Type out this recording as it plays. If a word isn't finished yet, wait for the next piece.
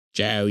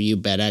Joe, you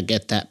better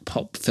get that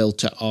pop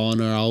filter on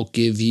or I'll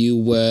give you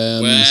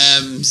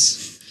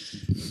worms.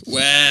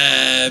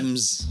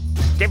 Worms.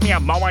 Give me a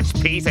moment's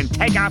peace and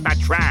take out the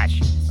trash.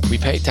 We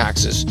pay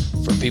taxes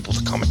for people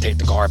to come and take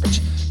the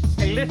garbage.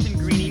 Hey, listen,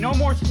 Greenie, no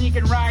more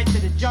sneaking rides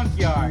to the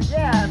junkyard.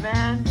 Yeah,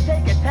 man,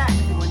 take a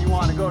taxi when you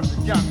want to go to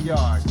the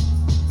junkyard.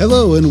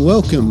 Hello and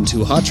welcome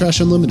to Hot Trash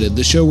Unlimited,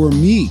 the show where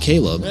me,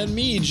 Caleb, And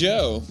me,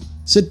 Joe,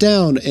 sit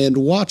down and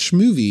watch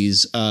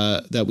movies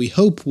that we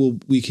hope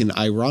we can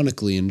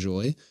ironically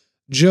enjoy.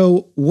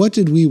 Joe, what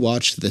did we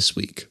watch this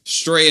week?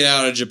 straight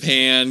out of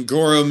Japan,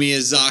 Goro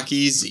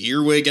Miyazaki's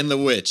Earwig and the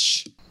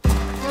Witch.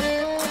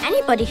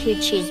 Anybody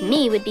who'd choose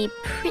me would be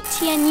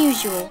pretty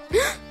unusual.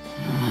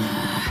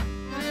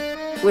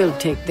 We'll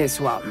take this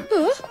one.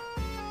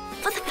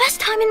 For the first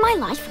time in my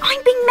life,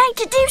 I'm being made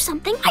to do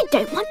something I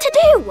don't want to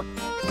do.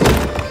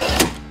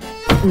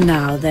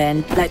 Now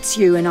then, let's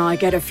you and I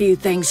get a few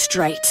things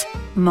straight.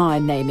 My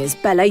name is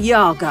Bella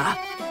Yaga.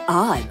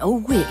 I'm a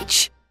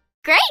witch.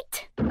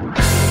 Great!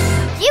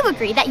 You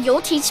agree that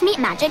you'll teach me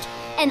magic,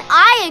 and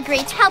I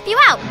agree to help you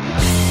out.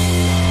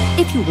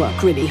 If you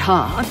work really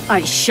hard,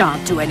 I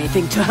shan't do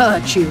anything to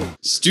hurt you.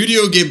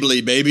 Studio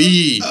Ghibli,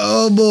 baby.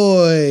 Oh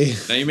boy.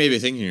 Now you may be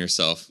thinking to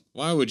yourself,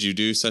 why would you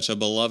do such a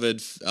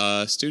beloved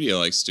studio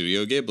like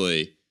Studio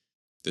Ghibli?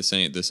 This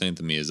ain't the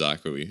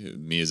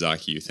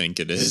Miyazaki you think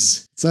it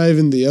is. It's not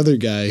even the other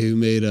guy who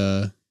made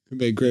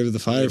Grave of the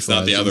Fireflies. It's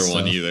not the other and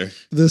one stuff. either.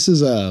 This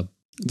is the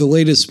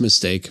latest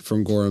mistake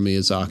from Goro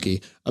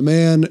Miyazaki, a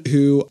man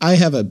who I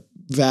have a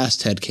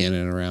vast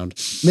headcanon around,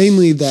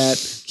 mainly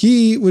that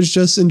he was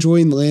just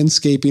enjoying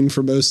landscaping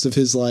for most of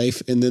his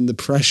life, and then the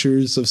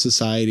pressures of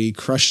society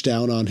crushed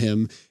down on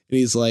him, and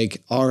he's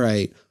like, all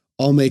right,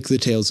 I'll make the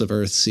Tales of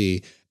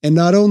Earthsea. And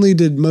not only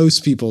did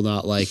most people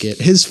not like it,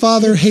 his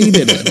father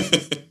hated it.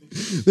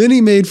 Then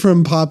he made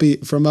From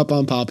Up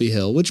on Poppy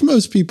Hill, which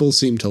most people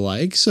seem to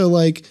like, so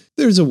like,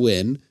 there's a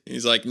win.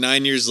 He's like,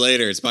 9 years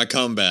later, it's my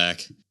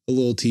comeback. A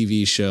little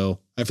TV show.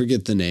 I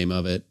forget the name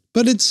of it,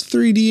 but it's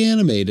 3D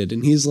animated.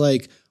 And he's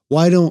like,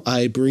 why don't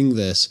I bring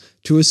this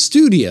to a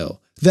studio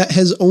that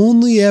has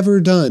only ever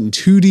done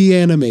 2D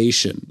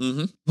animation?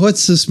 Mm-hmm.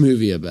 What's this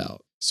movie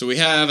about? So we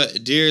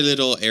have dear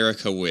little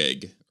Erica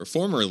Wig, or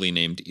formerly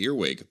named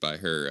Earwig by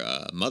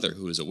her mother,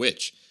 who is a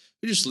witch,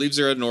 who just leaves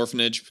her at an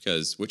orphanage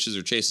because witches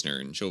are chasing her,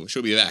 and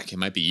she'll be back. It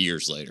might be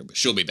years later, but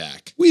she'll be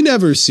back. We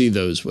never see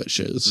those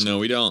witches. No,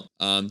 we don't.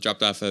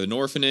 Dropped off at an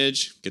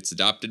orphanage, gets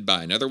adopted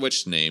by another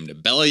witch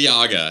named Bella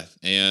Yaga,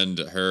 and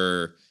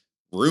her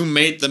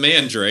roommate, the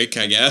Mandrake,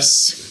 I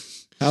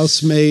guess.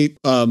 Housemate,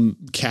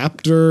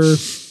 captor,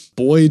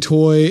 boy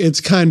toy.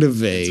 It's kind of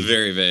vague. It's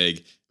very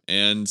vague.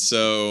 And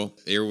so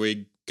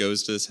Earwig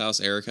goes to this house.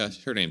 Erica,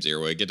 her name's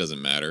Earwig. It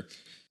doesn't matter.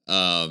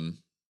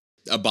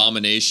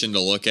 Abomination to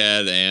look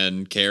at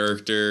and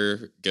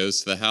character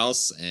goes to the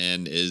house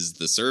and is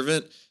the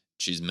servant.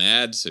 She's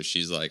mad, so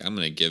she's like, I'm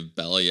going to give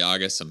Bella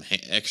Yaga some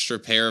extra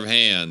pair of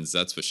hands.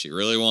 That's what she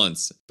really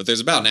wants. But there's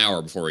about an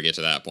hour before we get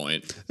to that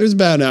point. There's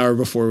about an hour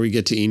before we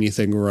get to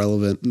anything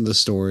relevant in the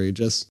story.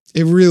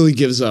 It really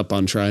gives up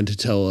on trying to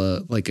tell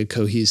a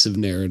cohesive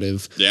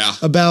narrative. Yeah.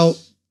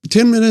 About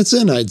 10 minutes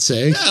in, I'd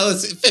say. Yeah,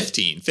 let's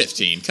 15.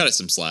 Cut it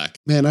some slack.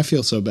 Man, I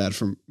feel so bad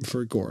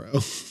for Goro.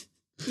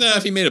 Nah,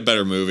 if he made a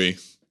better movie,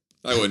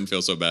 I wouldn't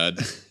feel so bad.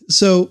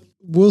 So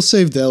we'll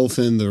save the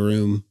elephant in the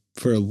room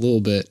for a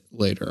little bit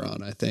later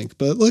on, I think.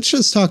 But let's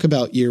just talk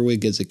about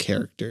Earwig as a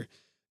character.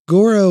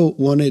 Goro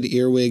wanted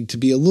Earwig to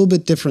be a little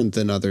bit different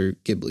than other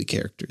Ghibli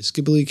characters.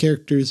 Ghibli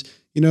characters,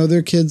 you know,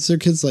 they're kids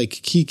like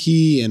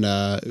Kiki and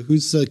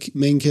who's the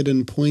main kid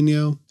in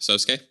Ponyo?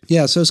 Sosuke?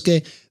 Yeah,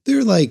 Sosuke.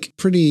 They're like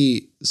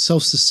pretty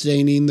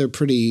self-sustaining. They're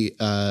pretty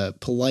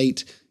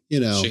polite, you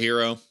know.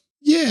 Chihiro?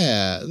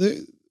 Yeah.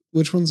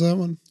 Which one's that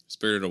one?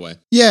 Spirited Away.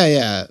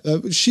 Yeah.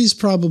 She's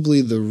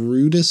probably the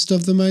rudest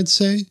of them, I'd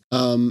say,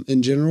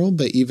 in general.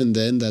 But even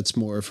then, that's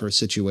more of her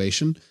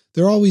situation.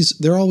 They're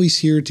always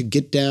here to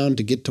get down,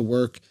 to get to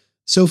work.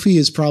 Sophie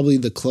is probably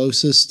the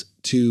closest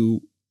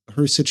to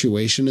her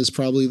situation, is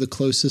probably the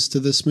closest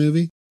to this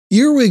movie.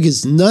 Earwig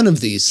is none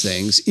of these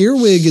things.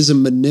 Earwig is a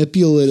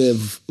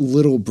manipulative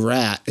little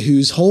brat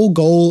whose whole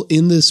goal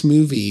in this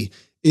movie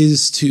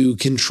is to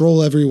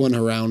control everyone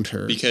around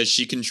her. Because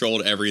she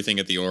controlled everything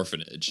at the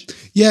orphanage.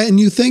 Yeah, and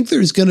you think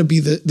there's going to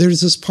be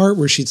there's this part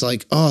where she's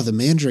like, oh, the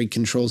Mandrake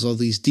controls all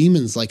these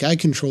demons like I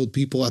controlled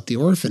people at the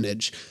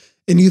orphanage.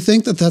 And you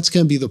think that that's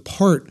going to be the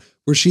part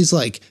where she's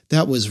like,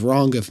 that was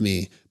wrong of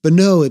me. But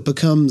no, it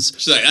becomes,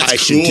 she's like, that's I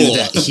cool. should do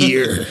that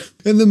here.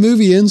 And the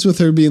movie ends with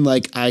her being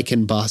like, I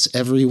can boss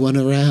everyone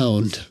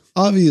around.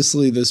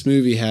 Obviously, this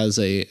movie has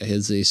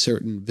a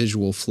certain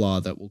visual flaw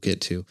that we'll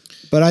get to.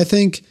 But I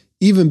think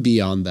even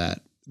beyond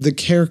that, the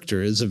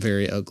character is a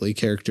very ugly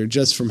character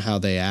just from how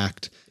they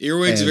act.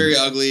 Earwig's very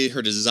ugly.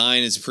 Her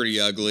design is pretty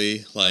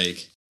ugly.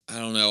 Like, I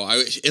don't know.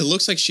 It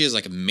looks like she has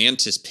like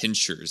mantis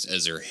pinchers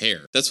as her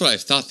hair. That's what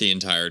I've thought the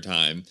entire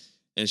time.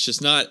 And it's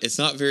just not, it's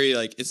not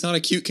a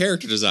cute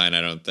character design,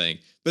 I don't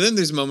think. But then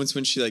there's moments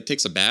when she like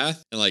takes a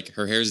bath and like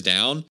her hair's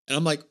down. And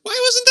I'm like, why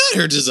wasn't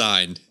better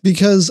design.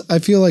 Because I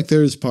feel like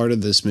there's part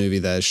of this movie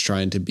that is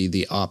trying to be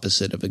the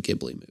opposite of a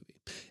Ghibli movie.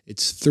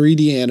 It's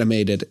 3D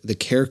animated. The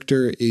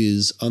character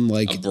is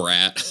unlike a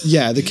brat.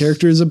 Yeah, the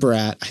character is a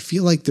brat. I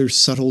feel like there's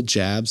subtle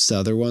jabs to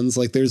other ones.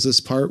 Like there's this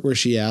part where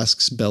she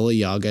asks Bella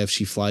Yaga if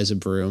she flies a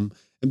broom.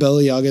 And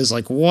Bella Yaga is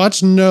like,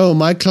 what? No,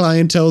 my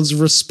clientele's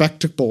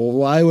respectable.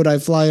 Why would I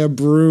fly a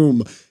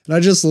broom? And I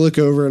just look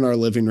over in our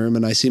living room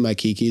and I see my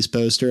Kiki's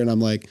poster and I'm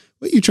like,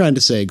 what are you trying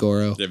to say,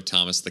 Goro? They have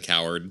Thomas the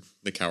coward,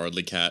 the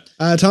cowardly cat.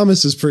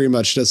 Thomas is pretty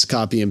much just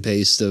copy and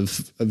paste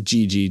of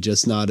Gigi,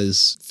 just not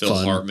as Phil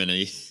fun.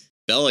 Hartman-y.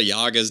 Bella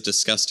Yaga's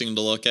disgusting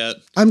to look at.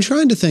 I'm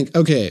trying to think,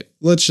 okay,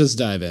 let's just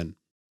dive in.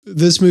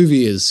 This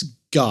movie is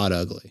god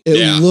ugly.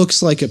 It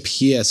looks like a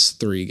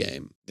PS3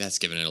 game. That's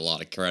giving it a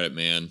lot of credit,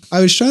 man. I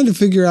was trying to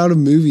figure out a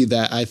movie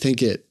that I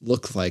think it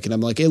looked like, and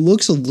I'm like, it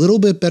looks a little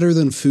bit better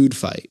than Food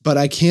Fight, but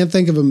I can't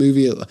think of a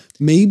movie.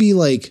 Maybe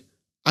like,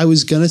 I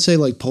was going to say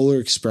like Polar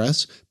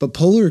Express, but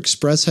Polar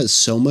Express has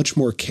so much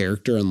more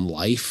character and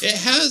life. It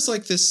has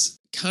like this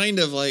kind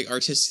of like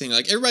artistic thing.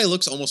 Like everybody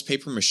looks almost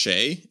paper mache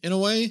in a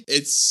way.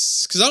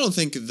 It's because I don't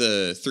think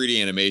the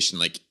 3D animation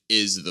like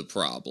is the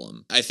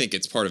problem. I think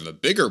it's part of a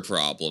bigger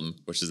problem,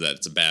 which is that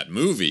it's a bad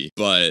movie.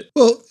 But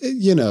well,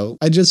 you know,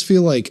 I just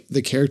feel like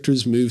the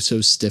characters move so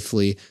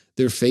stiffly.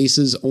 Their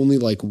faces only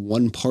like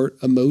one part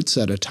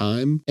emotes at a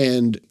time,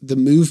 and the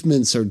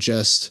movements are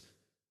just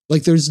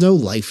like there's no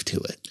life to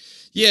it.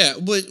 Yeah,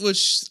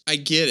 which I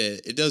get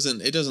it. It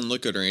doesn't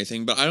look good or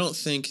anything, but I don't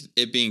think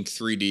it being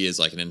 3D is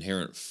like an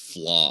inherent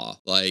flaw.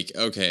 Like,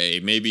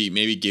 okay, maybe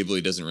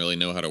Ghibli doesn't really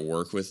know how to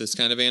work with this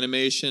kind of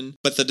animation,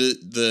 but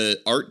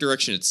the art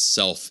direction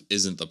itself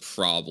isn't the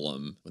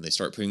problem. When they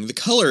start putting the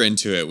color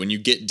into it, when you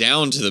get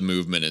down to the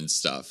movement and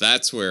stuff,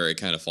 that's where it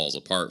kind of falls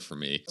apart for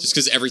me. Just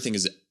because everything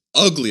is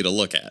ugly to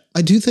look at.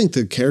 I do think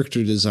the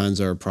character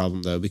designs are a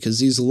problem though, because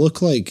these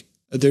look like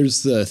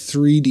there's the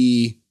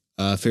 3D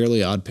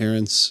Fairly Odd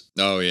Parents.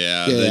 Oh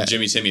yeah, the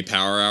Jimmy Timmy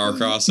Power Hour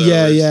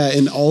crossover. Yeah,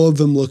 and all of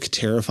them look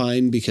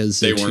terrifying because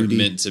they weren't 2D.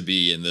 Meant to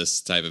be in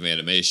this type of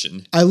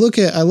animation. I look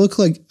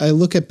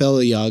at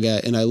Bella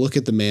Yaga and I look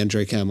at the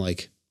Mandrake and I'm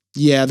like,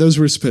 yeah, those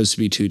were supposed to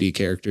be 2D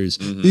characters.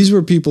 Mm-hmm. These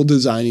were people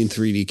designing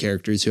 3D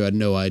characters who had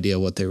no idea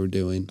what they were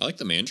doing. I like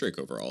the Mandrake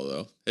overall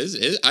though.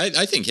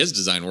 I think his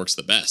design works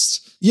the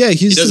best. Yeah,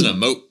 he doesn't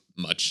emote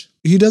much.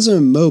 He doesn't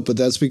emote, but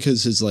that's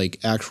because his like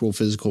actual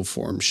physical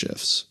form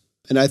shifts.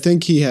 And I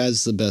think he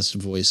has the best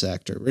voice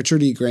actor.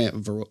 Richard E.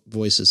 Grant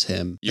voices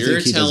him.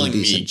 You're telling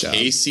me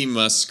Casey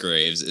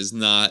Musgraves is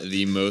not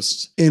the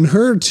most... In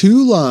her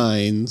 2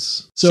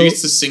 lines... So she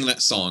gets to sing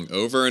that song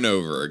over and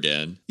over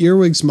again.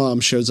 Earwig's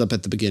mom shows up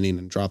at the beginning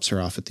and drops her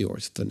off at the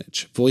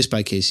orphanage, voiced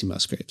by Casey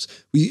Musgraves.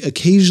 We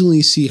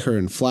occasionally see her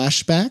in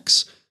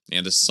flashbacks.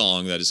 And a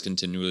song that is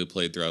continually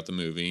played throughout the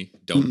movie,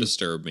 Don't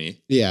Disturb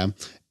Me. Yeah.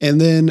 And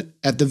then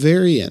at the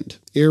very end,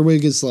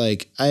 Earwig is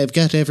like, I have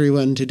got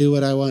everyone to do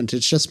what I want.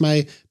 It's just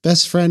my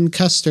best friend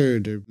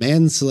Custard or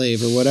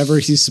Manslave or whatever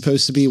he's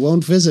supposed to be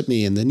won't visit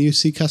me. And then you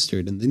see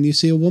Custard and then you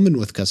see a woman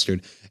with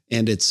Custard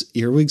and it's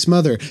Earwig's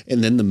mother.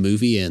 And then the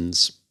movie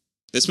ends.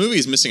 This movie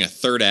is missing a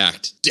third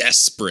act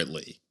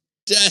desperately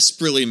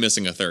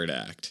missing a third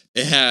act.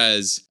 It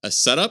has a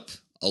setup,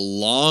 a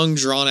long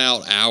drawn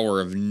out hour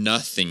of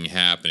nothing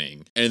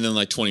happening, and then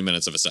like 20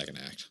 minutes of a second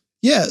act.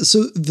 Yeah.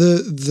 So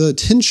the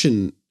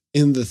tension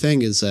in the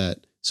thing is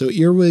that, so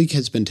Earwig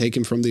has been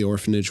taken from the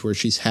orphanage where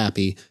she's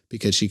happy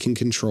because she can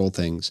control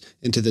things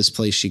into this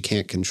place she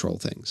can't control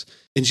things.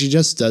 And she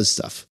just does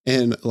stuff.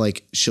 And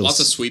like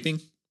lots of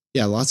sweeping.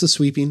 Yeah, lots of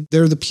sweeping.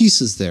 There are the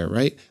pieces there,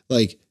 right?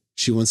 Like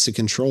she wants to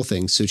control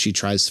things, so she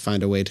tries to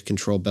find a way to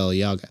control Bella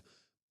Yaga.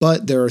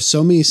 But there are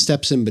so many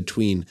steps in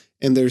between,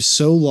 and there's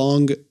so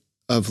long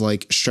of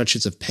like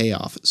stretches of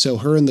payoff. So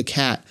her and the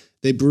cat,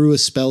 they brew a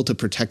spell to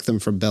protect them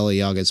from Bella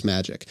Yaga's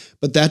magic.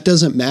 But that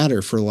doesn't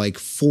matter for like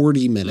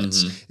 40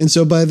 minutes. Mm-hmm. And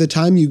so by the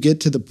time you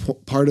get to the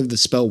part of the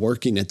spell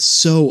working, it's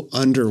so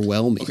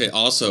underwhelming. Okay,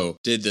 also,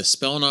 did the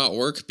spell not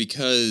work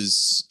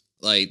because,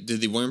 like,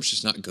 did the worms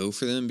just not go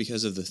for them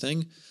because of the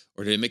thing?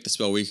 Or did it make the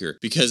spell weaker?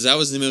 Because that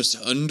was the most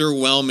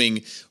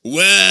underwhelming,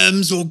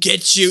 worms will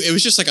get you. It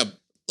was just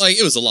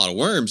it was a lot of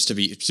worms to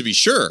be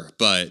sure,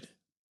 but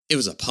it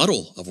was a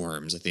puddle of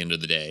worms at the end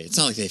of the day. It's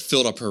not like they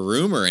filled up her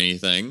room or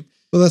anything.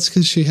 Well, that's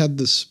because she had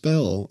the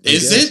spell.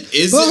 Is it?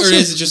 Or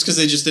is it just because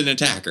they just didn't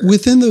attack her?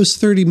 Within those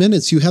 30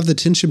 minutes, you have the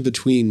tension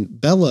between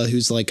Bella,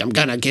 who's like, I'm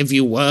going to give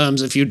you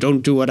worms if you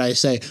don't do what I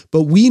say.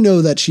 But we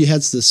know that she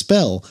has the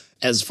spell.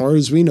 As far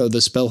as we know,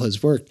 the spell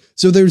has worked.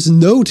 So there's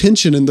no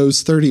tension in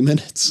those 30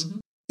 minutes. Mm-hmm.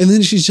 And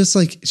then she's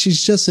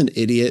just an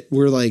idiot.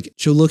 We're like,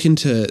 she'll look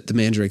into the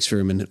Mandrake's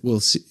room and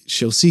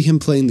she'll see him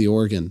playing the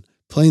organ,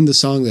 playing the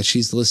song that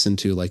she's listened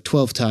to like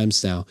 12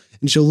 times now.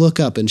 And she'll look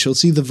up and she'll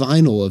see the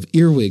vinyl of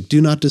Earwig, Do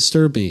Not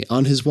Disturb Me,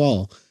 on his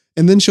wall.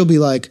 And then she'll be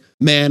like,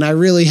 man, I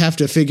really have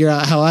to figure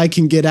out how I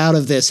can get out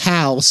of this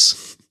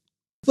house.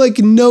 Like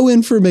no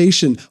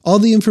information. All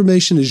the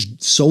information is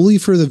solely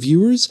for the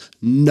viewers,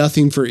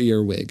 nothing for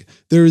Earwig.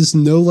 There is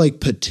no like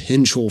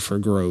potential for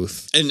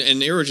growth. And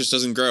Earwig just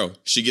doesn't grow.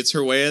 She gets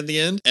her way at the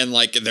end, and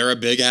like they're a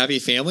big happy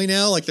family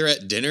now. Like they're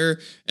at dinner,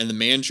 and the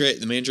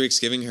Mandrake's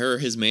giving her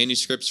his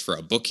manuscripts for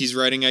a book he's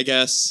writing, I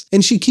guess.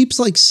 And she keeps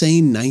like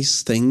saying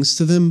nice things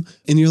to them,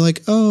 and you're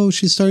like, oh,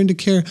 she's starting to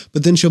care.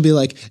 But then she'll be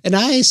like, and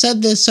I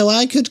said this so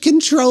I could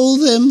control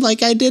them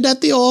like I did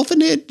at the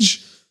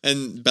orphanage.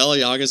 And Bella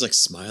Yaga's like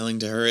smiling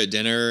to her at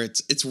dinner.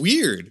 It's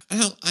weird.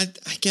 I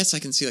guess I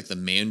can see like the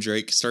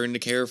Mandrake starting to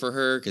care for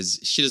her because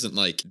she doesn't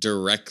like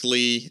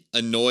directly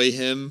annoy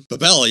him. But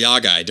Bella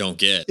Yaga, I don't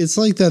get. It's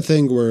like that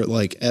thing where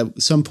like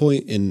at some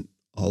point in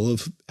all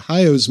of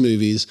Hayau's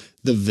movies,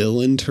 the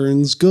villain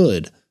turns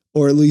good.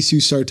 Or at least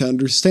you start to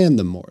understand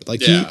them more.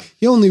 Like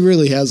he only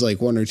really has like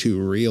one or two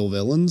real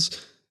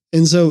villains.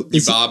 And so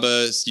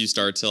Yubaba, you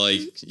start to like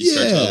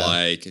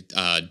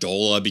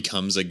Dola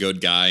becomes a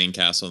good guy in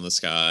Castle in the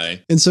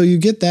Sky. And so you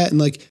get that,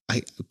 and like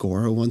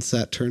Goro wants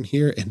that turn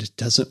here, and it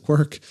doesn't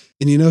work.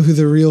 And you know who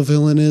the real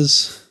villain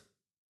is?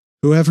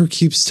 Whoever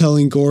keeps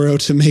telling Goro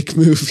to make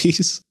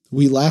movies.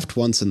 We laughed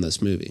once in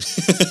this movie.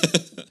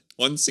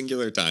 One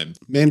singular time.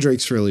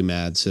 Mandrake's really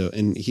mad,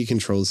 and he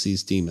controls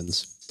these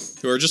demons.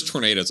 Who are just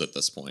tornadoes at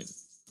this point.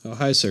 Oh,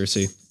 hi,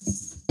 Cersei.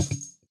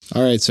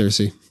 All right,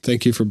 Cersei.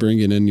 Thank you for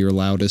bringing in your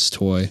loudest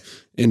toy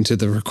into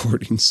the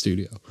recording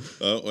studio.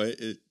 Oh,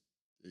 wait.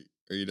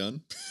 Are you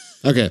done?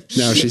 Okay,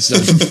 now she's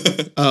done.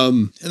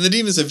 And the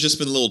demons have just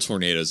been little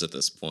tornadoes at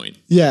this point.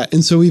 Yeah,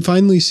 and so we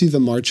finally see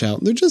them march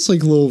out. They're just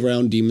like little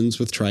round demons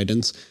with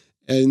tridents.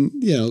 And,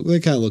 you know, they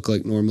kind of look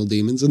like normal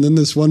demons. And then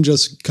this one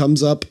just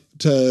comes up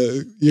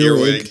to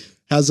Earwig,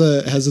 has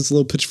its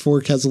little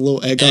pitchfork, has a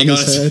little egg on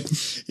his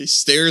head. He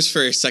stares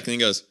for a second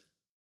and goes,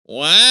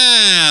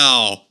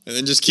 wow, and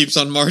then just keeps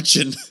on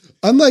marching.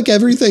 Unlike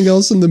everything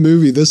else in the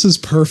movie, this is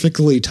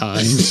perfectly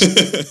timed.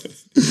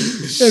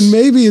 And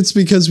maybe it's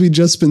because we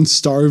just been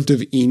starved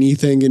of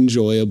anything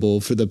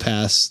enjoyable for the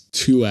past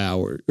 2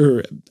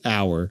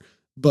 hour,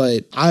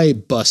 but I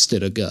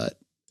busted a gut.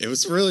 It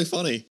was really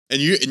funny. And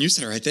you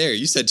said it right there.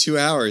 You said 2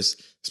 hours.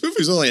 This movie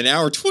was only an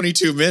hour,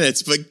 22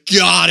 minutes, but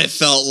God, it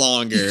felt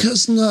longer.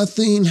 Because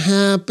nothing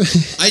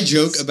happened. I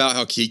joke about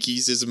how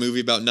Kiki's is a movie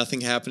about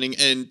nothing happening,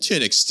 and to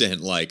an extent,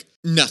 like,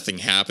 nothing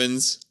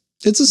happens.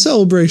 It's a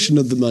celebration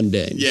of the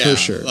mundane, for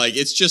sure. Like,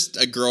 it's just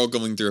a girl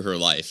going through her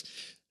life.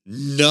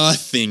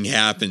 Nothing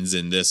happens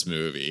in this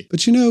movie.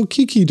 But, you know,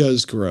 Kiki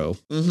does grow.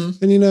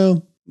 Mm-hmm. And, you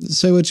know,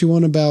 say what you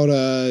want about,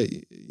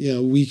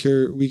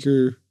 weaker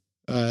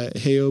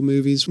Hayao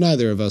movies.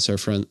 Neither of us are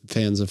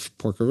fans of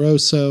Porco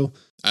Rosso.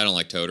 I don't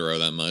like Totoro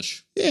that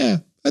much. Yeah,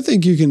 I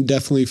think you can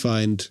definitely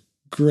find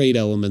great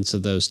elements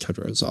of those.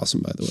 Totoro's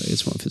awesome, by the way.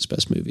 It's one of his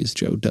best movies.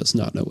 Joe does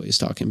not know what he's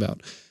talking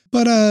about.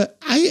 But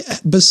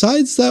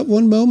besides that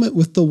one moment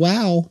with the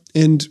wow,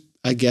 and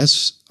I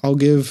guess I'll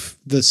give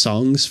the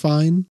songs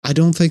fine, I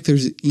don't think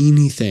there's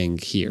anything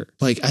here.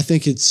 Like, I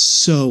think it's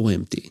so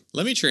empty.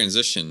 Let me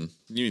transition.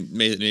 You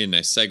made a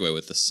nice segue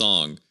with the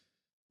song.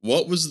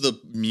 What was the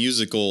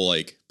musical,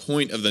 like,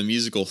 point of the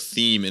musical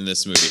theme in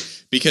this movie?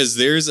 Because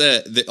there's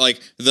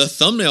the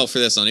thumbnail for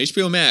this on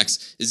HBO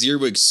Max is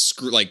Earwig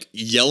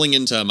yelling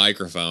into a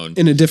microphone.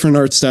 In a different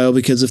art style,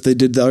 because if they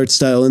did the art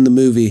style in the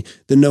movie,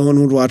 then no one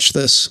would watch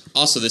this.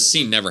 Also, this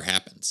scene never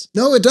happens.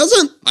 No, it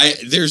doesn't.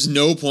 There's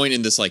no point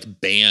in this,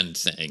 like, band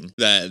thing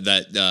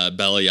that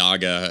Bella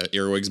Yaga,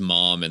 Earwig's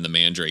mom, and the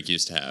Mandrake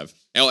used to have.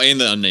 Oh,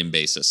 and the unnamed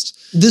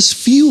bassist. This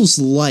feels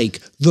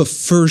like the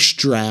first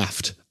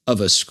draft of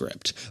a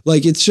script.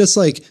 Like, it's just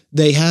like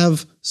they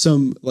have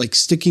some like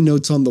sticky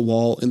notes on the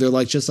wall and they're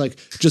like, just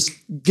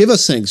give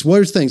us things.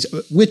 What are things?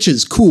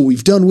 Witches, cool.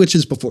 We've done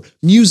witches before.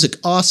 Music,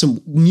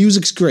 awesome.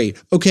 Music's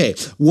great. Okay,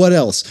 what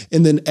else?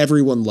 And then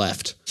everyone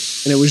left.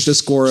 And it was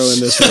just Goro in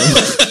this room.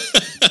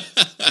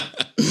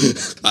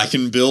 I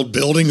can build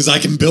buildings. I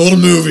can build a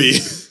movie.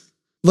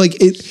 Like,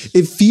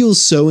 it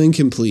feels so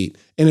incomplete.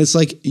 And it's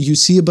like you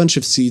see a bunch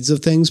of seeds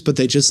of things, but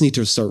they just need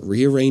to start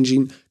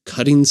rearranging,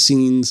 cutting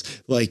scenes,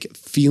 like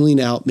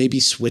feeling out, maybe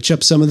switch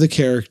up some of the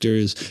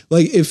characters.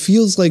 Like, it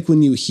feels like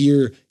when you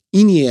hear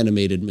any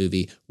animated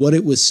movie, what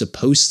it was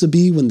supposed to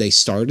be when they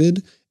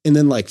started, and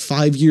then like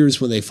 5 years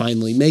when they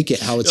finally make it,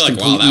 how it's like,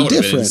 completely wow, that would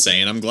have different. been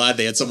insane. I'm glad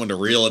they had someone to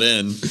reel it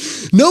in.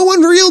 No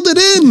one reeled it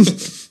in.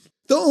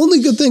 The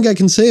only good thing I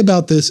can say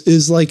about this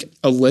is, like,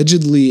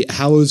 allegedly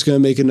Hayao going to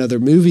make another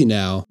movie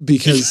now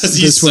because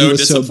this one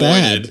was so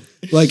bad.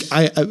 Like,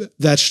 I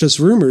that's just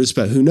rumors,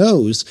 but who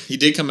knows? He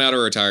did come out of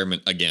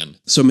retirement again.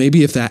 So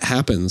maybe if that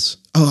happens,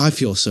 I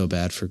feel so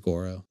bad for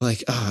Goro.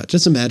 Like,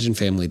 just imagine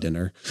family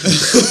dinner.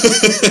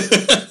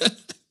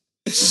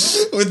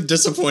 With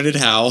disappointed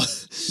Hal.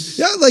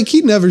 Yeah, like,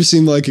 he never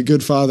seemed like a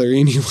good father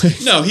anyway.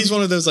 No, he's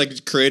one of those,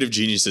 like, creative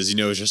geniuses,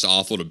 is just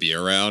awful to be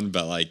around,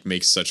 but, like,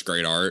 makes such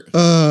great art.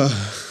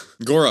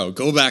 Goro,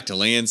 go back to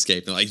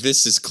landscape. And, like,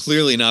 this is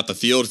clearly not the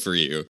field for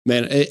you.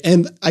 Man,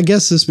 and I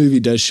guess this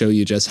movie does show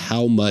you just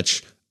how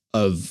much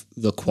of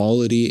the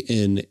quality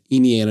in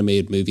any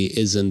animated movie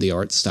is in the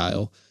art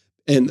style.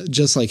 And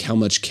just like how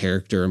much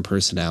character and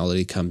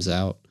personality comes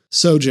out.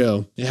 So,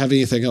 Joe, you have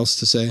anything else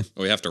to say?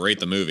 We have to rate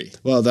the movie.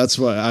 Well, that's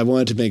what I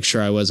wanted to make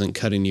sure I wasn't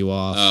cutting you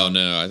off. Oh,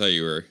 no. I thought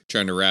you were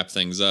trying to wrap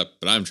things up,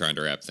 but I'm trying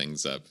to wrap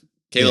things up.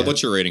 Caleb,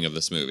 what's your rating of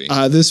this movie?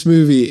 This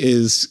movie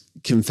is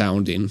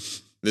confounding.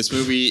 This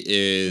movie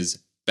is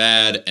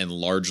bad and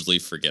largely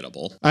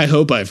forgettable. I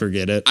hope I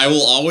forget it. I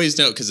will always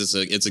know because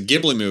it's a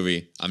Ghibli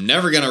movie. I'm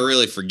never gonna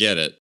really forget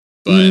it,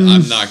 but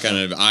I'm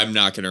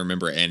not gonna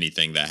remember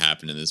anything that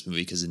happened in this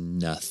movie because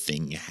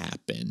nothing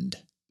happened.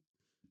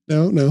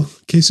 No.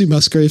 Casey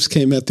Musgraves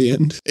came at the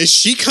end. Is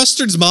she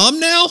Custard's mom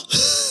now?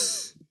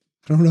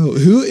 I don't know.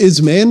 Who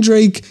is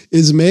Mandrake?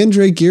 Is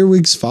Mandrake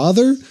Earwig's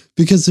father?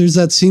 Because there's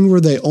that scene where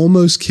they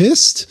almost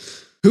kissed.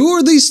 Who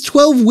are these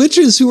 12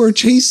 witches who are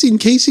chasing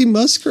Casey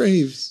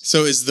Musgraves?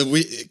 So is the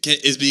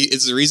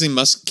reason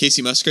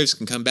Casey Musgraves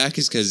can come back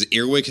is because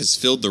Earwig has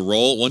filled the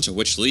role. Once a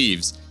witch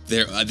leaves,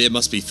 they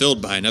must be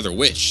filled by another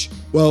witch.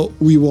 Well,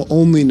 we will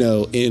only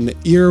know in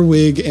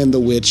Earwig and the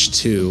Witch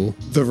 2,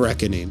 The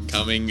Reckoning.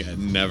 Coming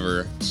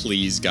never.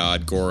 Please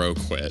God, Goro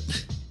quit.